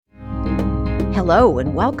Hello,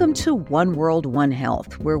 and welcome to One World, One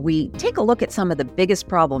Health, where we take a look at some of the biggest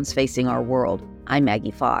problems facing our world. I'm Maggie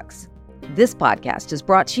Fox. This podcast is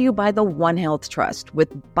brought to you by the One Health Trust, with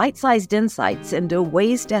bite-sized insights into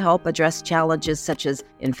ways to help address challenges such as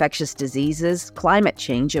infectious diseases, climate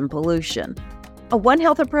change, and pollution. A One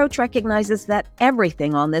Health approach recognizes that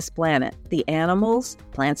everything on this planet, the animals,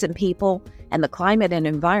 plants and people, and the climate and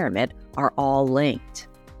environment are all linked.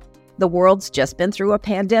 The world's just been through a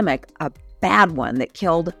pandemic, a bad one that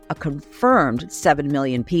killed a confirmed 7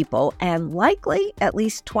 million people, and likely at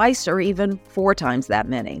least twice or even 4 times that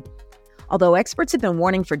many. Although experts have been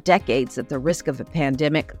warning for decades that the risk of a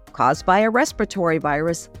pandemic caused by a respiratory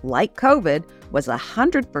virus like COVID was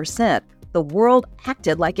 100%, the world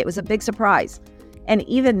acted like it was a big surprise. And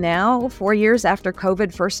even now, 4 years after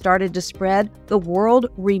COVID first started to spread, the world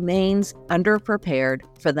remains underprepared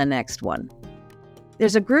for the next one.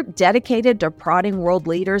 There's a group dedicated to prodding world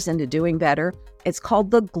leaders into doing better. It's called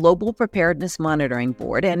the Global Preparedness Monitoring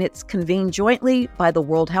Board, and it's convened jointly by the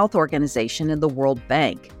World Health Organization and the World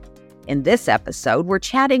Bank. In this episode, we're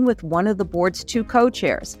chatting with one of the board's 2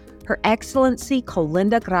 co-chairs, Her Excellency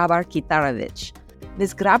Kolinda Grabar-Kitarovic.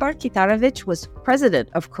 Ms. Grabar-Kitarovic was president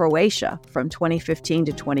of Croatia from 2015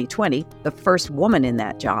 to 2020, the first woman in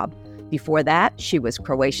that job. Before that, she was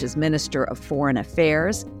Croatia's Minister of Foreign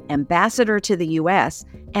Affairs, ambassador to the U.S.,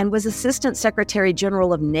 and was Assistant Secretary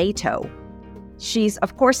General of NATO. She's,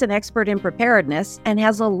 of course, an expert in preparedness and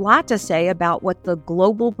has a lot to say about what the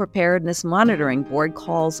Global Preparedness Monitoring Board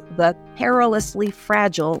calls the perilously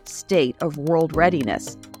fragile state of world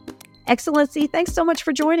readiness. Excellency, thanks so much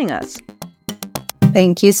for joining us.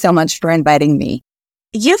 Thank you so much for inviting me.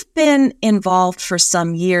 You've been involved for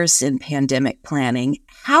some years in pandemic planning.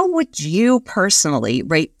 How would you personally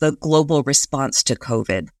rate the global response to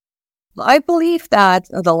COVID? I believe that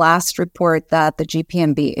the last report that the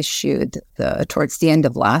GPMB issued towards the end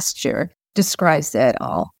of last year describes it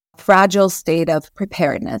all. Fragile state of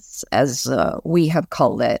preparedness, as we have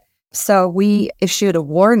called it. So we issued a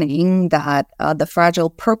warning that the fragile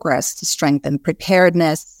progress to strengthen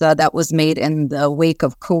preparedness that was made in the wake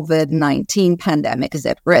of COVID-19 pandemic is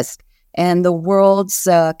at risk. And the world's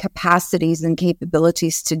capacities and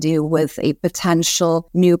capabilities to deal with a potential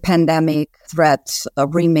new pandemic threat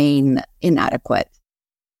remain inadequate.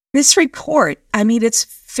 This report, it's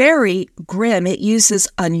very grim. It uses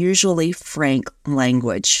unusually frank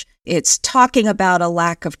language. It's talking about a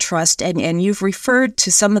lack of trust, and you've referred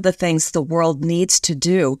to some of the things the world needs to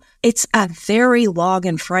do. It's a very long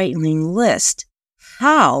and frightening list.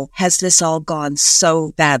 How has this all gone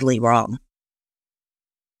so badly wrong?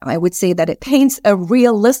 I would say that it paints a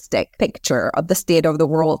realistic picture of the state of the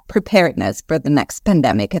world preparedness for the next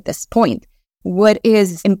pandemic at this point. What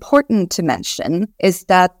is important to mention is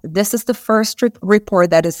that this is the first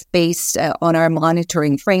report that is based on our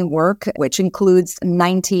monitoring framework, which includes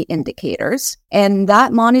 90 indicators. And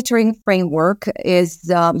that monitoring framework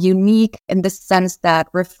is unique in the sense that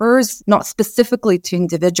refers not specifically to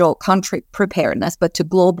individual country preparedness, but to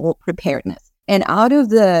global preparedness. And out of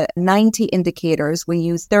the 90 indicators, we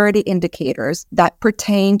use 30 indicators that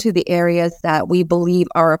pertain to the areas that we believe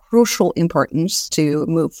are of crucial importance to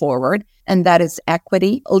move forward. And that is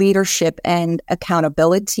equity, leadership, and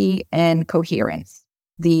accountability and coherence.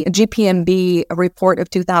 The GPMB report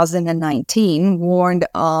of 2019 warned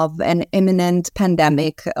of an imminent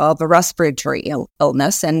pandemic of a respiratory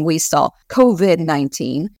illness, and we saw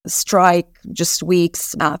COVID-19 strike just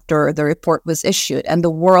weeks after the report was issued, and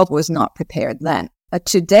the world was not prepared then.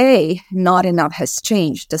 Today, not enough has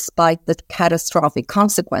changed despite the catastrophic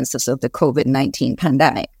consequences of the COVID-19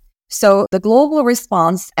 pandemic. So the global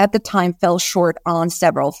response at the time fell short on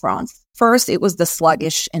several fronts. First, it was the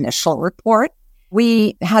sluggish initial report.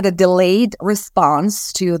 We had a delayed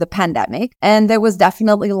response to the pandemic, and there was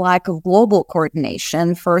definitely lack of global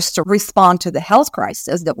coordination, first to respond to the health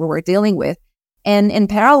crisis that we were dealing with. And in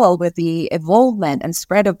parallel with the evolvement and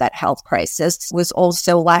spread of that health crisis was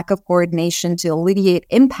also lack of coordination to alleviate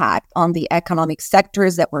impact on the economic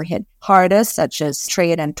sectors that were hit hardest, such as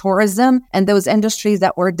trade and tourism, and those industries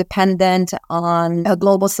that were dependent on a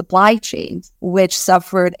global supply chain, which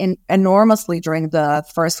suffered enormously during the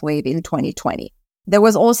first wave in 2020. There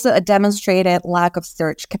was also a demonstrated lack of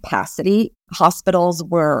surge capacity. Hospitals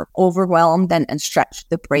were overwhelmed and stretched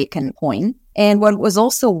the break-in point. And what was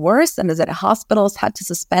also worse is that hospitals had to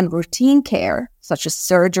suspend routine care, such as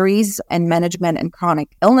surgeries and management and chronic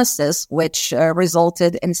illnesses, which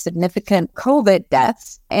resulted in significant COVID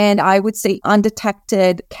deaths. And I would say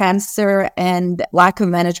undetected cancer and lack of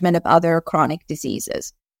management of other chronic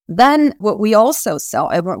diseases. Then what we also saw,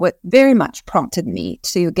 and what very much prompted me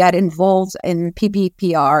to get involved in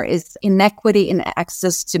PPPR, is inequity in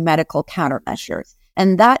access to medical countermeasures.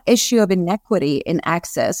 And that issue of inequity in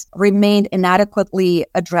access remained inadequately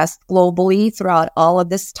addressed globally throughout all of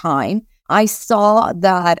this time. I saw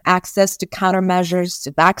that access to countermeasures,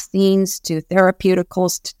 to vaccines, to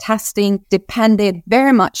therapeuticals, to testing depended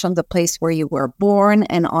very much on the place where you were born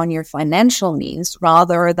and on your financial means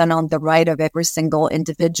rather than on the right of every single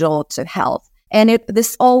individual to health. And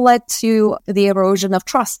this all led to the erosion of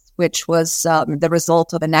trust, which was the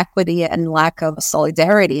result of inequity and lack of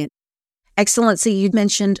solidarity. Excellency, you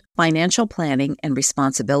mentioned financial planning and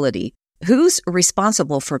responsibility. Who's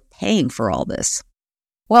responsible for paying for all this?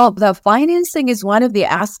 Well, the financing is one of the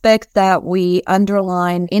aspects that we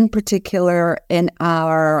underline in particular in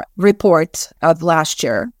our report of last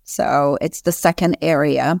year. So it's the second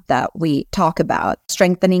area that we talk about,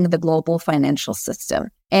 strengthening the global financial system.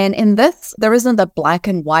 And in this, there isn't a black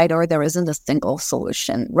and white or there isn't a single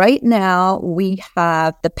solution. Right now, we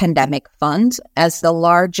have the pandemic fund as the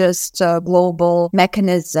largest global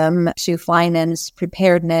mechanism to finance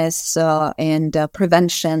preparedness and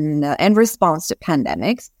prevention and response to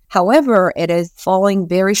pandemics. However, it is falling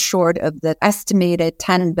very short of the estimated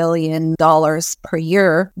 $10 billion per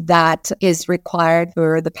year that is required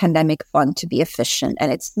for the pandemic fund to be efficient.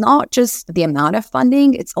 And it's not just the amount of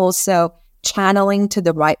funding, it's also channeling to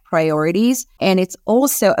the right priorities. And it's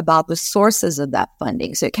also about the sources of that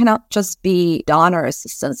funding. So it cannot just be donor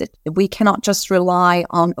assistance. We cannot just rely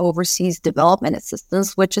on overseas development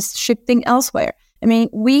assistance, which is shifting elsewhere. I mean,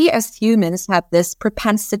 we as humans have this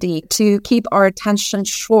propensity to keep our attention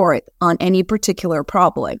short on any particular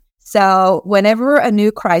problem. So whenever a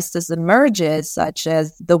new crisis emerges, such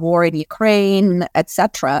as the war in Ukraine,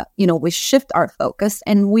 etc., we shift our focus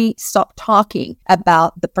and we stop talking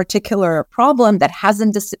about the particular problem that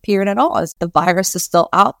hasn't disappeared at all, as the virus is still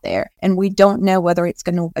out there and we don't know whether it's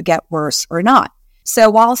going to get worse or not.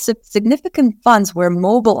 So while significant funds were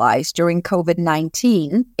mobilized during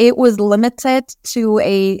COVID-19, it was limited to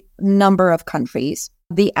a number of countries.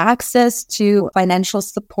 The access to financial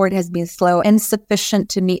support has been slow and insufficient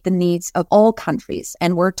to meet the needs of all countries.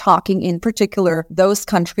 And we're talking in particular those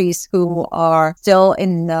countries who are still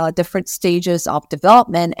in different stages of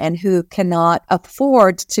development and who cannot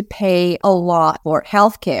afford to pay a lot for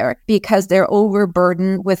healthcare because they're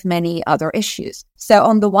overburdened with many other issues. So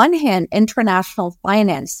on the one hand, international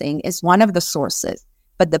financing is one of the sources,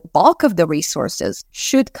 but the bulk of the resources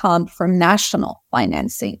should come from national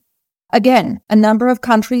financing. Again, a number of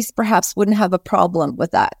countries perhaps wouldn't have a problem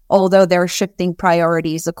with that, although they're shifting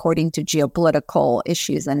priorities according to geopolitical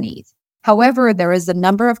issues and needs. However, there is a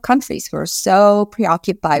number of countries who are so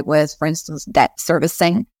preoccupied with, for instance, debt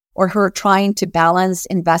servicing, or who are trying to balance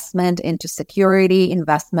investment into security,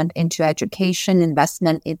 investment into education,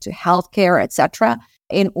 investment into healthcare, etc.,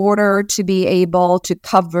 in order to be able to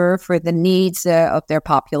cover for the needs of their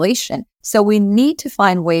population. So we need to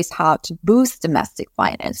find ways how to boost domestic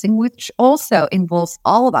financing, which also involves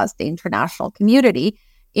all of us, the international community,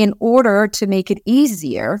 in order to make it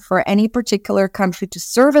easier for any particular country to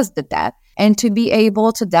service the debt and to be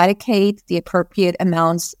able to dedicate the appropriate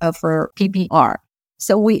amounts for PPR.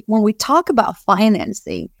 So when we talk about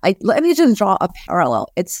financing, let me just draw a parallel.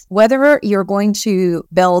 It's whether you're going to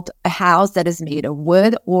build a house that is made of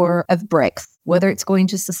wood or of bricks, whether it's going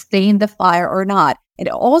to sustain the fire or not. It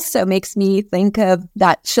also makes me think of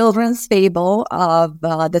that children's fable of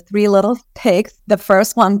the three little pigs. The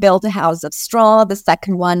first one built a house of straw, the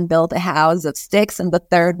second one built a house of sticks, and the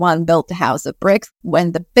third one built a house of bricks.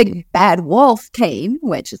 When the big bad wolf came,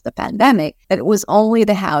 which is the pandemic, it was only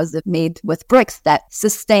the house made with bricks that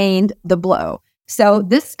sustained the blow. So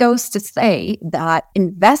this goes to say that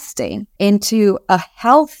investing into a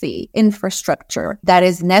healthy infrastructure that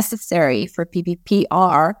is necessary for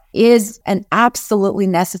PPPR is an absolutely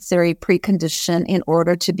necessary precondition in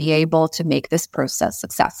order to be able to make this process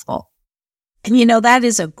successful. And that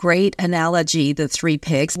is a great analogy, the three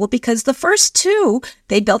pigs. Well, because the first two,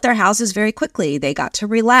 they built their houses very quickly. They got to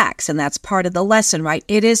relax, and that's part of the lesson, right?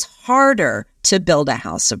 It is harder to build a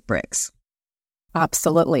house of bricks.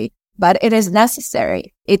 Absolutely. But it is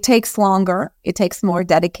necessary. It takes longer. It takes more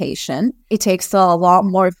dedication. It takes a lot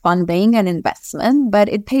more funding and investment, but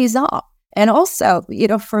it pays off. And also,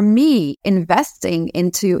 for me, investing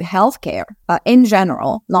into healthcare in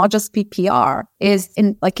general, not just PPR, is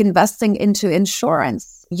investing into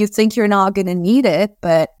insurance. You think you're not going to need it,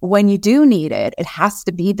 but when you do need it, it has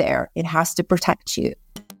to be there. It has to protect you.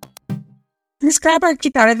 Ms.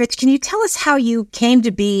 Grabar-Kitarovich, can you tell us how you came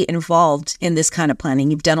to be involved in this kind of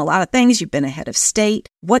planning? You've done a lot of things. You've been a head of state.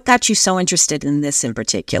 What got you so interested in this in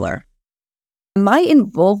particular? My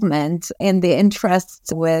involvement in the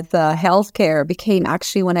interests with healthcare became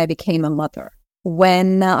actually when I became a mother.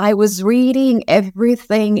 When I was reading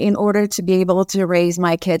everything in order to be able to raise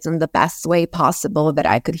my kids in the best way possible that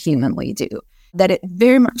I could humanly do. That it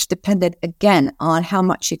very much depended, again, on how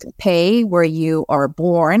much you can pay, where you are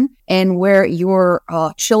born, and where your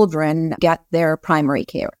children get their primary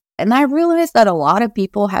care. And I realized that a lot of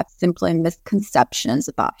people have simply misconceptions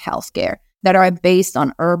about healthcare that are based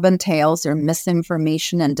on urban tales or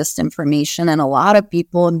misinformation and disinformation. And a lot of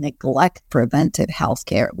people neglect preventive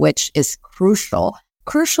healthcare, which is crucial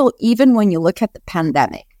even when you look at the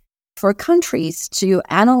pandemic. For countries to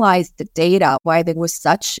analyze the data, why there was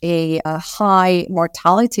such a high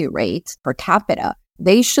mortality rate per capita,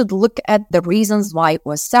 they should look at the reasons why it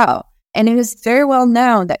was so. And it is very well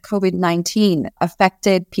known that COVID-19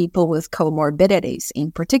 affected people with comorbidities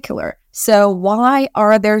in particular. So why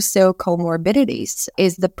are there so comorbidities?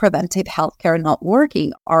 Is the preventive healthcare not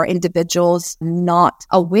working? Are individuals not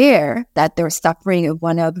aware that they're suffering of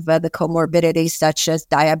one of the comorbidities such as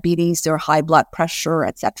diabetes or high blood pressure,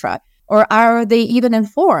 etc.? Or are they even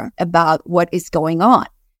informed about what is going on?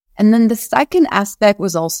 And then the second aspect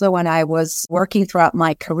was also when I was working throughout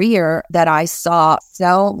my career that I saw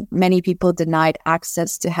so many people denied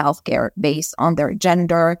access to healthcare based on their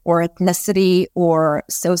gender or ethnicity or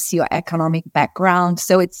socioeconomic background.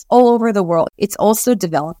 So it's all over the world. It's also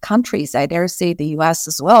developed countries. I dare say the US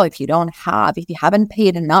as well. If you haven't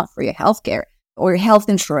paid enough for your healthcare or your health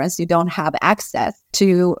insurance, you don't have access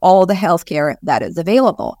to all the healthcare that is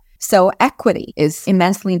available. So equity is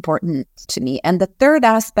immensely important to me. And the third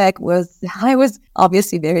aspect was I was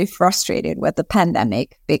obviously very frustrated with the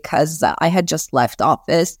pandemic because I had just left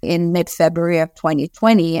office in mid-February of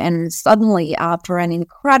 2020. And suddenly, after an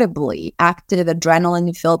incredibly active,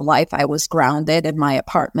 adrenaline-filled life, I was grounded in my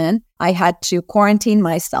apartment. I had to quarantine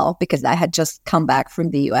myself because I had just come back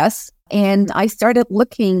from the US. And I started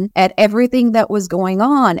looking at everything that was going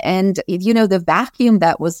on. And, the vacuum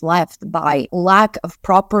that was left by lack of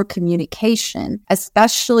proper communication,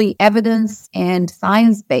 especially evidence and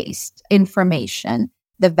science-based information,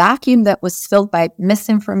 the vacuum that was filled by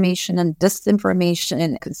misinformation and disinformation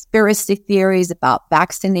and conspiracy theories about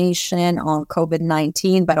vaccination on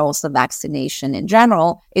COVID-19, but also vaccination in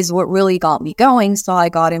general, is what really got me going. So I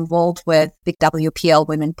got involved with the WPL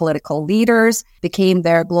Women Political Leaders, became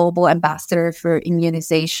their global ambassador for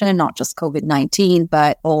immunization, not just COVID-19,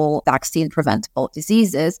 but all vaccine preventable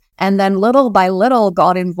diseases. And then little by little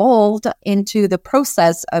got involved into the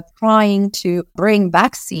process of trying to bring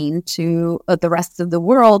vaccine to the rest of the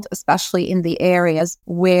world, especially in the areas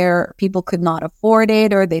where people could not afford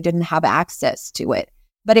it or they didn't have access to it.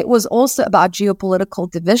 But it was also about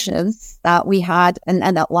geopolitical divisions that we had and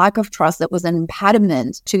that lack of trust that was an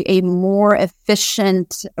impediment to a more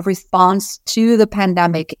efficient response to the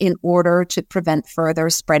pandemic in order to prevent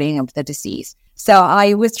further spreading of the disease. So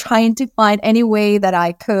I was trying to find any way that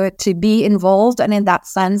I could to be involved. And in that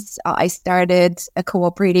sense, I started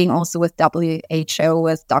cooperating also with WHO,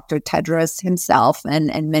 with Dr. Tedros himself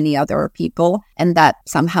and many other people. And that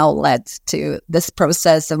somehow led to this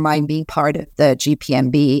process of mine being part of the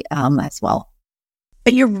GPMB as well.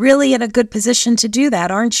 But you're really in a good position to do that,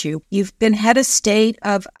 aren't you? You've been head of state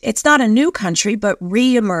of, it's not a new country, but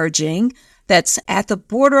re-emerging, that's at the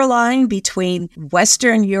borderline between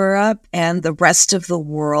Western Europe and the rest of the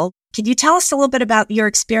world. Can you tell us a little bit about your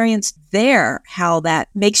experience there, how that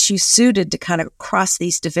makes you suited to kind of cross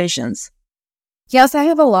these divisions? Yes, I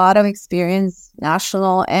have a lot of experience,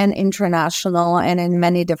 national and international, and in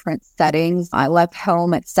many different settings. I left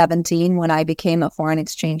home at 17 when I became a foreign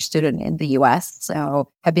exchange student in the US.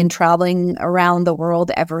 So I've been traveling around the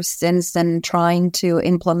world ever since and trying to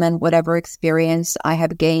implement whatever experience I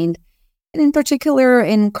have gained. And in particular,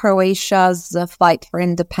 in Croatia's fight for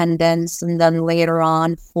independence, and then later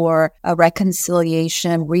on for a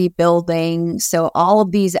reconciliation, rebuilding. So all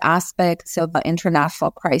of these aspects of the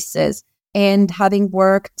international crisis. And having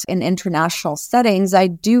worked in international settings, I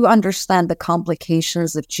do understand the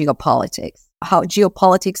complications of geopolitics, how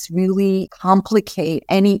geopolitics really complicate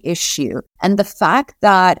any issue. And the fact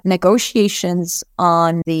that negotiations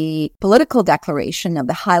on the political declaration of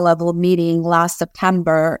the high-level meeting last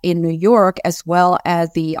September in New York, as well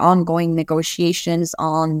as the ongoing negotiations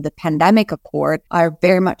on the pandemic accord, are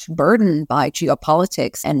very much burdened by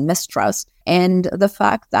geopolitics and mistrust. And the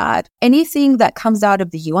fact that anything that comes out of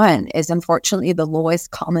the UN is unfortunately the lowest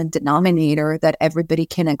common denominator that everybody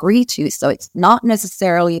can agree to. So it's not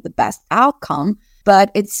necessarily the best outcome,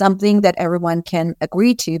 but it's something that everyone can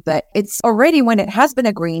agree to. But it's already, when it has been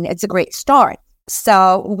agreed, it's a great start.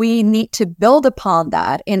 So we need to build upon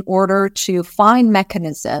that in order to find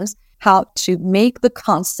mechanisms, how to make the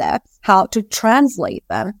concepts, how to translate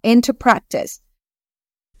them into practice.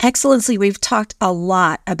 Excellency, we've talked a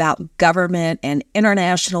lot about government and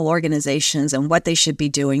international organizations and what they should be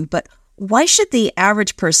doing, but why should the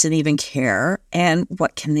average person even care, and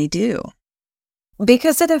what can they do?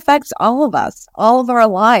 Because it affects all of us. All of our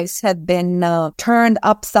lives have been turned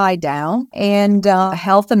upside down, and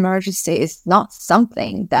health emergency is not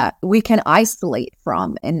something that we can isolate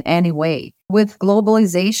from in any way. With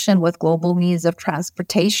globalization, with global means of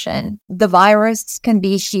transportation, the virus can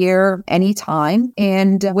be here anytime.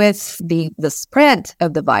 And with the spread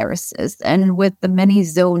of the viruses and with the many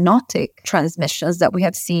zoonotic transmissions that we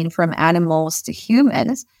have seen from animals to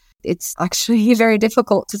humans, it's actually very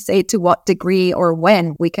difficult to say to what degree or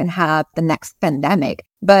when we can have the next pandemic.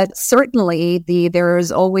 But certainly, there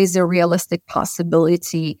is always a realistic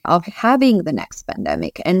possibility of having the next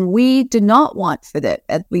pandemic. And we do not want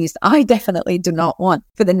at least I definitely do not want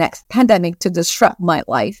for the next pandemic to disrupt my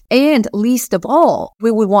life. And least of all,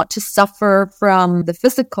 we would want to suffer from the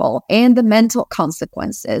physical and the mental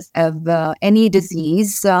consequences of any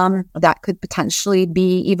disease that could potentially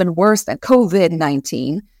be even worse than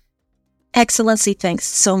COVID-19. Excellency, thanks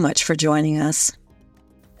so much for joining us.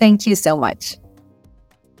 Thank you so much.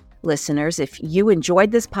 Listeners, if you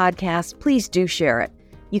enjoyed this podcast, please do share it.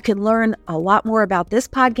 You can learn a lot more about this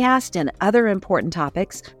podcast and other important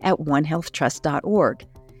topics at onehealthtrust.org.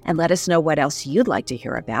 And let us know what else you'd like to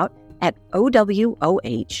hear about at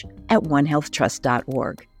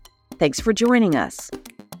OWOH@onehealthtrust.org. Thanks for joining us.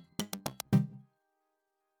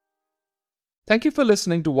 Thank you for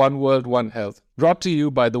listening to One World, One Health, brought to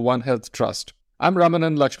you by the One Health Trust. I'm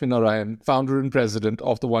Ramanan Lakshminarayan, founder and president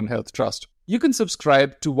of the One Health Trust. You can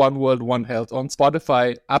subscribe to One World, One Health on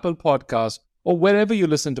Spotify, Apple Podcasts, or wherever you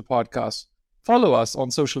listen to podcasts. Follow us on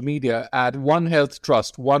social media at One Health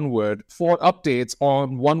Trust, one word, for updates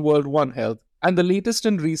on One World, One Health and the latest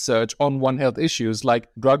in research on One Health issues like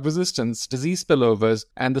drug resistance, disease spillovers,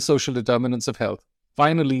 and the social determinants of health.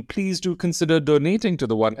 Finally, please do consider donating to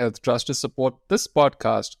the One Health Trust to support this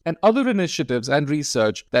podcast and other initiatives and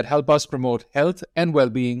research that help us promote health and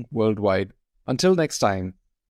well-being worldwide. Until next time.